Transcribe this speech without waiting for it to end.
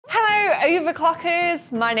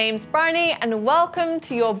Overclockers, my name's Bryony and welcome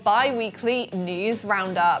to your bi-weekly news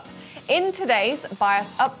roundup. In today's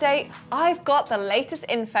BIOS update, I've got the latest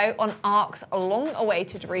info on ARK's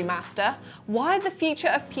long-awaited remaster, why the future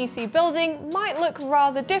of PC building might look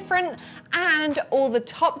rather different, and all the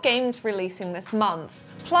top games releasing this month,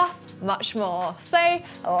 plus much more. So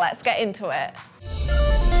let's get into it.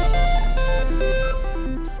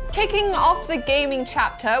 Kicking off the gaming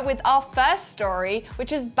chapter with our first story,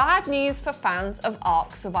 which is bad news for fans of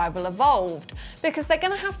ARK Survival Evolved, because they're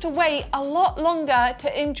going to have to wait a lot longer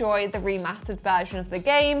to enjoy the remastered version of the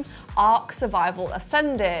game, ARK Survival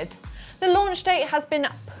Ascended. The launch date has been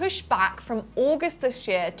pushed back from August this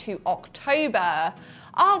year to October.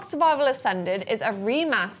 ARK Survival Ascended is a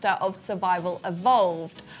remaster of Survival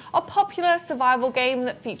Evolved, a popular survival game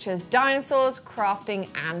that features dinosaurs, crafting,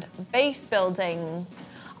 and base building.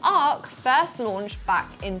 ARK first launched back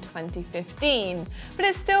in 2015, but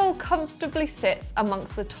it still comfortably sits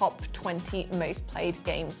amongst the top 20 most played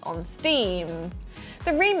games on Steam.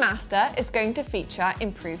 The remaster is going to feature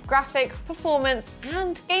improved graphics, performance,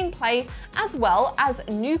 and gameplay, as well as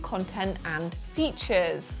new content and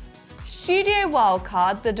features. Studio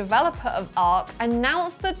Wildcard, the developer of ARK,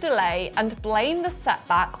 announced the delay and blamed the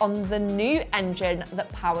setback on the new engine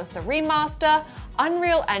that powers the remaster,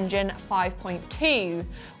 Unreal Engine 5.2,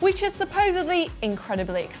 which is supposedly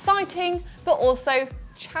incredibly exciting, but also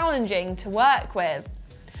challenging to work with.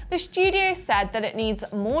 The studio said that it needs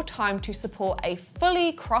more time to support a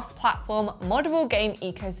fully cross-platform moddable game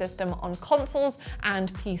ecosystem on consoles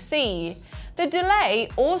and PC. The delay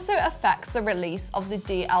also affects the release of the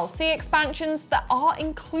DLC expansions that are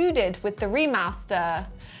included with the remaster.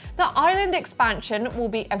 The Island expansion will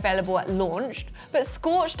be available at launch, but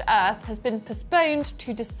Scorched Earth has been postponed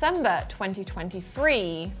to December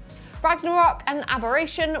 2023. Ragnarok and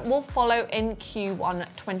Aberration will follow in Q1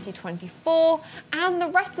 2024, and the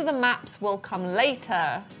rest of the maps will come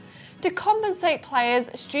later. To compensate players,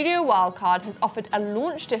 Studio Wildcard has offered a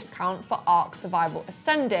launch discount for ARK Survival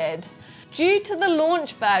Ascended. Due to the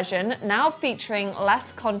launch version now featuring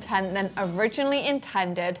less content than originally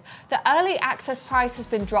intended, the early access price has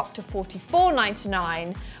been dropped to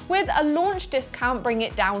 $44.99, with a launch discount bringing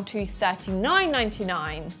it down to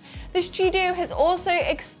 $39.99. The studio has also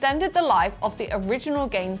extended the life of the original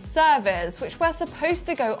game's servers, which were supposed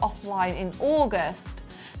to go offline in August.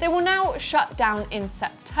 They will now shut down in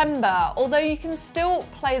September, although you can still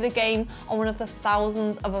play the game on one of the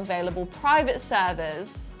thousands of available private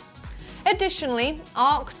servers. Additionally,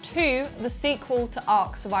 ARK 2, the sequel to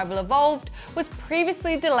ARK Survival Evolved, was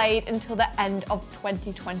previously delayed until the end of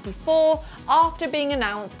 2024 after being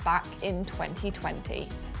announced back in 2020.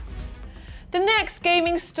 The next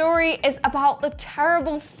gaming story is about the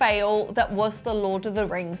terrible fail that was the Lord of the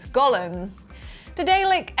Rings Gollum.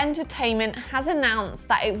 Daedalic Entertainment has announced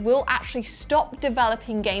that it will actually stop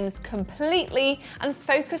developing games completely and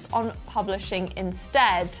focus on publishing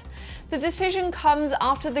instead. The decision comes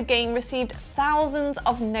after the game received thousands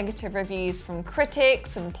of negative reviews from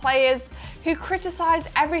critics and players who criticised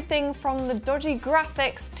everything from the dodgy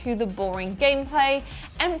graphics to the boring gameplay,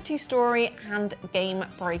 empty story, and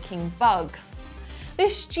game-breaking bugs. The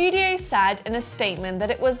studio said in a statement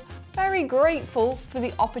that it was very grateful for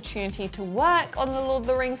the opportunity to work on the Lord of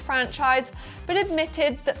the Rings franchise, but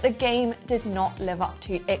admitted that the game did not live up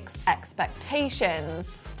to its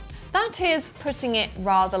expectations. That is putting it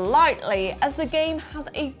rather lightly, as the game has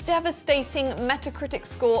a devastating Metacritic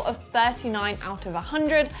score of 39 out of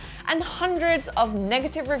 100 and hundreds of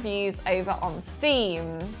negative reviews over on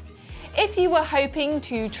Steam. If you were hoping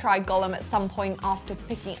to try Gollum at some point after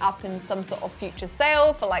picking it up in some sort of future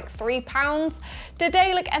sale for like £3,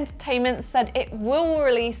 Daedalic Entertainment said it will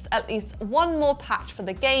release at least one more patch for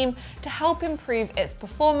the game to help improve its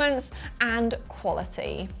performance and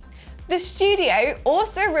quality. The studio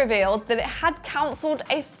also revealed that it had cancelled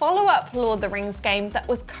a follow-up Lord of the Rings game that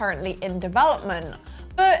was currently in development,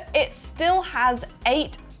 but it still has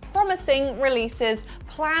 8 promising releases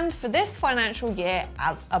planned for this financial year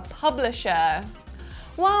as a publisher.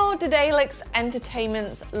 While Daedalic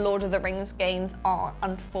Entertainment's Lord of the Rings games are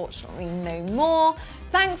unfortunately no more,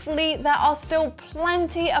 thankfully there are still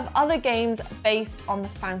plenty of other games based on the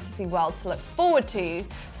fantasy world to look forward to,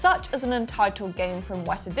 such as an untitled game from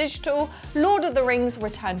Weta Digital, Lord of the Rings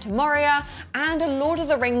Return to Moria, and a Lord of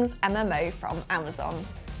the Rings MMO from Amazon.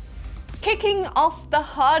 Kicking off the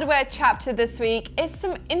hardware chapter this week is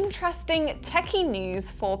some interesting techie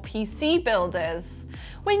news for PC builders.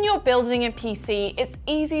 When you're building a PC, it's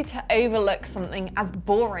easy to overlook something as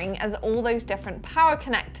boring as all those different power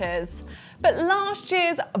connectors. But last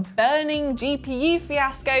year's burning GPU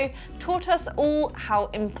fiasco taught us all how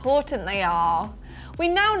important they are. We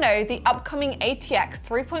now know the upcoming ATX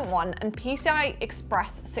 3.1 and PCI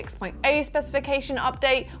Express 6.0 specification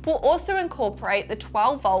update will also incorporate the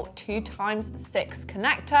 12-volt 2x6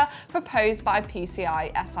 connector proposed by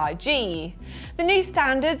PCI SIG. The new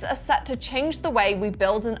standards are set to change the way we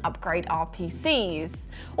build and upgrade our PCs.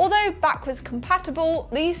 Although backwards compatible,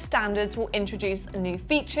 these standards will introduce new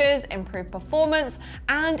features, improve performance,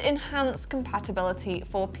 and enhance compatibility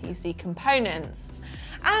for PC components.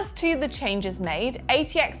 As to the changes made,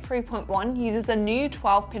 ATX 3.1 uses a new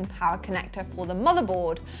 12-pin power connector for the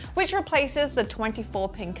motherboard, which replaces the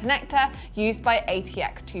 24-pin connector used by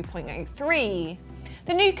ATX 2.03.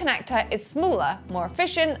 The new connector is smaller, more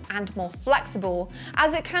efficient, and more flexible,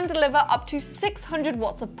 as it can deliver up to 600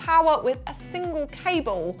 watts of power with a single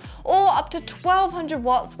cable, or up to 1200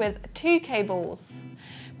 watts with 2 cables.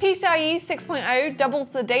 PCIe 6.0 doubles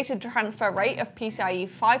the data transfer rate of PCIe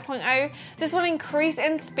 5.0. This will increase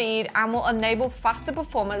in speed and will enable faster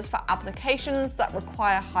performance for applications that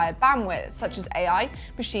require higher bandwidth, such as AI,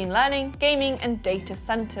 machine learning, gaming, and data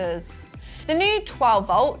centers. The new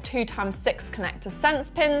 12-volt 2x6 connector sense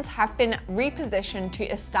pins have been repositioned to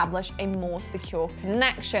establish a more secure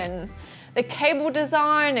connection. The cable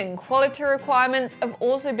design and quality requirements have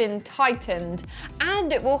also been tightened,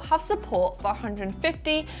 and it will have support for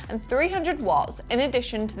 150 and 300 watts in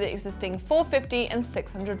addition to the existing 450 and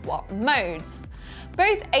 600 watt modes.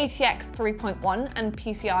 Both ATX 3.1 and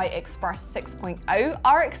PCI Express 6.0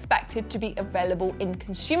 are expected to be available in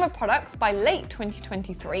consumer products by late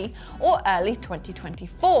 2023 or early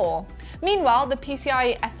 2024. Meanwhile, the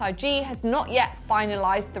PCI SIG has not yet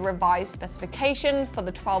finalized the revised specification for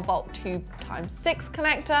the 12-volt 2x6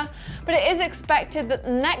 connector, but it is expected that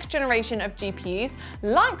the next generation of GPUs,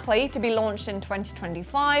 likely to be launched in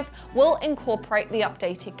 2025, will incorporate the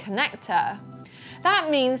updated connector.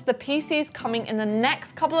 That means the PCs coming in the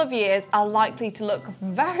next couple of years are likely to look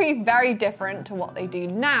very, very different to what they do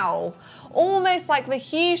now. Almost like the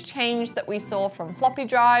huge change that we saw from floppy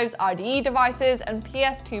drives, IDE devices, and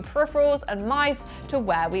PS2 peripherals and mice to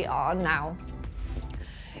where we are now.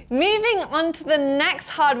 Moving on to the next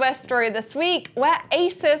hardware story this week, where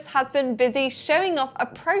Asus has been busy showing off a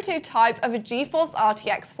prototype of a GeForce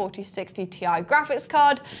RTX 4060 Ti graphics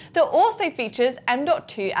card that also features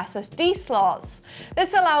M.2 SSD slots.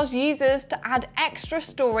 This allows users to add extra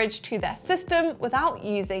storage to their system without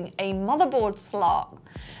using a motherboard slot.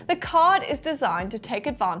 The card is designed to take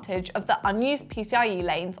advantage of the unused PCIe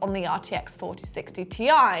lanes on the RTX 4060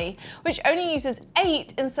 Ti, which only uses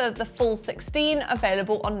 8 instead of the full 16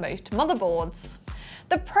 available on most motherboards.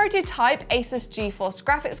 The prototype Asus GeForce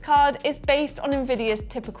graphics card is based on NVIDIA's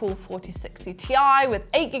typical 4060 Ti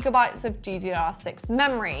with 8GB of GDDR6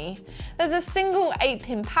 memory. There's a single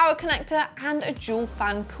 8-pin power connector and a dual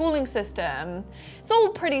fan cooling system. It's all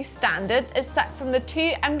pretty standard, except from the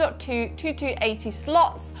two M.2 2280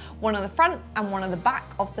 slots, one on the front and one on the back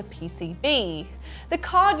of the PCB. The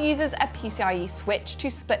card uses a PCIe switch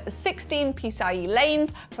to split the 16 PCIe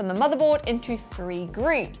lanes from the motherboard into 3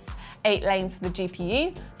 groups. 8 lanes for the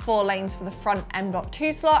GPU, 4 lanes for the front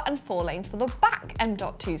M.2 slot, and 4 lanes for the back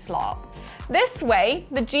M.2 slot. This way,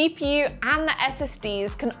 the GPU and the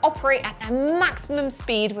SSDs can operate at their maximum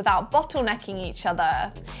speed without bottlenecking each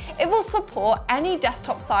other. It will support any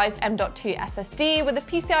desktop-sized M.2 SSD with a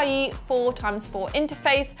PCIe 4x4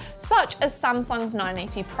 interface, such as Samsung's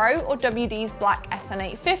 980 Pro or WD's Black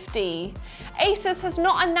SN850. Asus has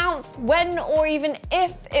not announced when or even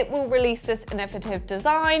if it will release this innovative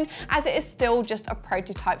design, as it is still just a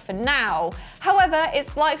prototype for now. However,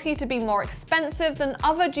 it's likely to be more expensive than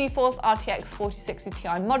other GeForce RTX 4060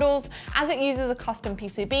 Ti models, as it uses a custom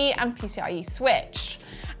PCB and PCIe switch.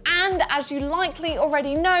 And as you likely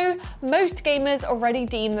already know, most gamers already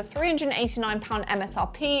deem the £389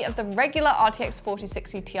 MSRP of the regular RTX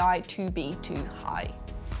 4060 Ti to be too high.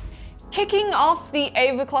 Kicking off the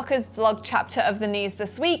Overclockers vlog chapter of the news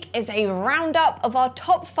this week is a roundup of our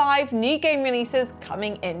top 5 new game releases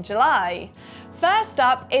coming in July. First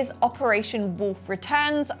up is Operation Wolf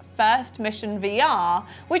Returns First Mission VR,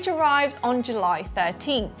 which arrives on July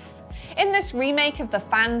 13th. In this remake of the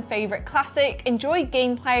fan-favourite classic, enjoy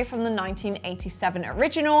gameplay from the 1987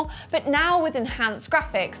 original, but now with enhanced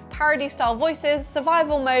graphics, parody-style voices,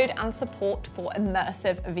 survival mode, and support for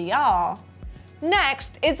immersive VR.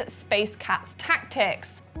 Next is Space Cat's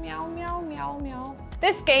Tactics. Meow, meow, meow, meow.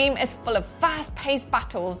 This game is full of fast-paced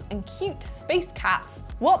battles and cute space cats.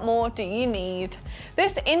 What more do you need?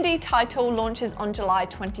 This indie title launches on July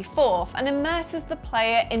 24th and immerses the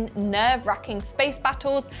player in nerve-wracking space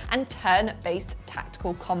battles and turn-based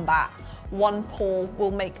tactical combat. One pull will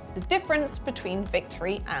make the difference between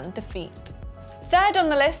victory and defeat. Third on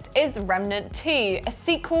the list is Remnant 2, a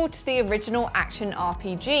sequel to the original action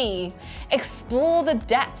RPG. Explore the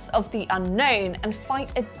depths of the unknown and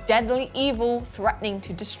fight a deadly evil threatening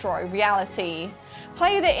to destroy reality.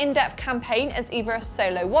 Play the in-depth campaign as either a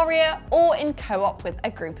solo warrior or in co-op with a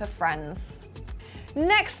group of friends.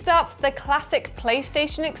 Next up, the classic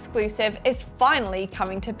PlayStation exclusive is finally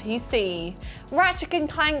coming to PC. Ratchet &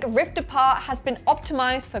 Clank Rift Apart has been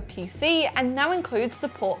optimized for PC and now includes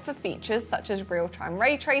support for features such as real-time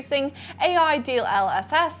ray tracing, AI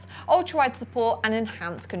DLSS, ultra-wide support and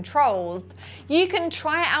enhanced controls. You can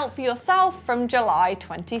try it out for yourself from July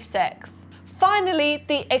 26th. Finally,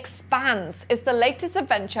 The Expanse is the latest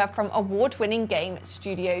adventure from award-winning game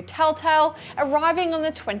studio Telltale, arriving on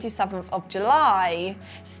the 27th of July.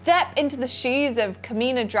 Step into the shoes of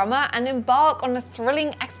Kamina Drummer and embark on a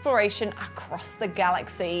thrilling exploration across the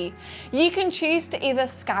galaxy. You can choose to either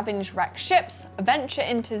scavenge wrecked ships, venture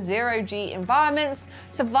into zero-G environments,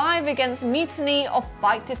 survive against mutiny, or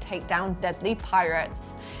fight to take down deadly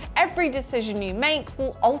pirates. Every decision you make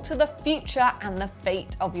will alter the future and the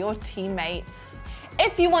fate of your teammates.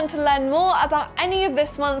 If you want to learn more about any of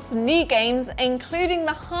this month's new games, including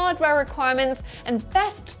the hardware requirements and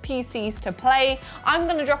best PCs to play, I'm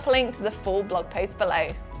going to drop a link to the full blog post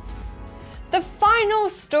below. The final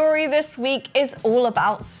story this week is all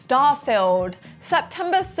about Starfield.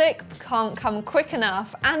 September 6th can't come quick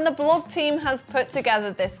enough, and the blog team has put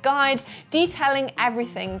together this guide detailing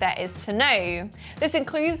everything there is to know. This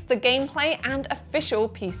includes the gameplay and official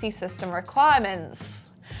PC system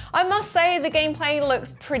requirements. I must say the gameplay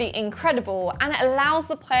looks pretty incredible, and it allows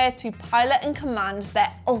the player to pilot and command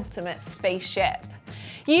their ultimate spaceship.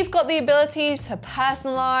 You've got the ability to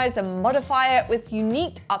personalize and modify it with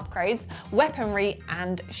unique upgrades, weaponry,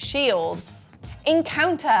 and shields.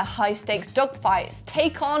 Encounter high-stakes dogfights,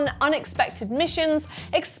 take on unexpected missions,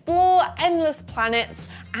 explore endless planets,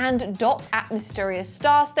 and dock at mysterious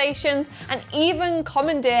star stations, and even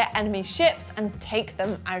commandeer enemy ships and take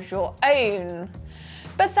them as your own.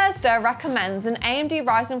 Bethesda recommends an AMD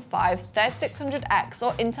Ryzen 5 3600X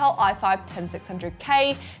or Intel i5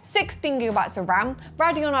 10600K, 16GB of RAM,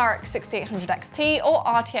 Radeon RX 6800 XT or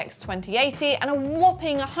RTX 2080, and a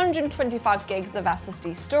whopping 125GB of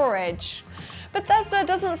SSD storage. Bethesda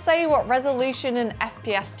doesn't say what resolution and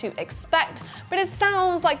FPS to expect, but it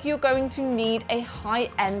sounds like you're going to need a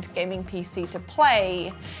high-end gaming PC to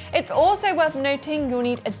play. It's also worth noting you'll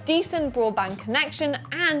need a decent broadband connection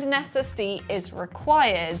and an SSD is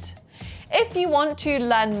required. If you want to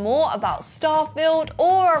learn more about Starfield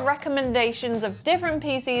or recommendations of different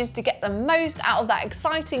PCs to get the most out of that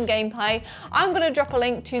exciting gameplay, I'm going to drop a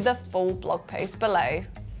link to the full blog post below.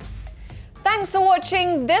 Thanks for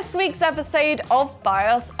watching this week's episode of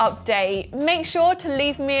BIOS Update. Make sure to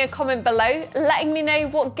leave me a comment below letting me know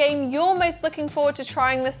what game you're most looking forward to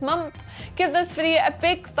trying this month. Give this video a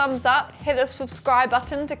big thumbs up, hit the subscribe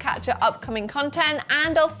button to catch our upcoming content,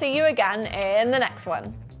 and I'll see you again in the next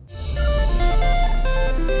one.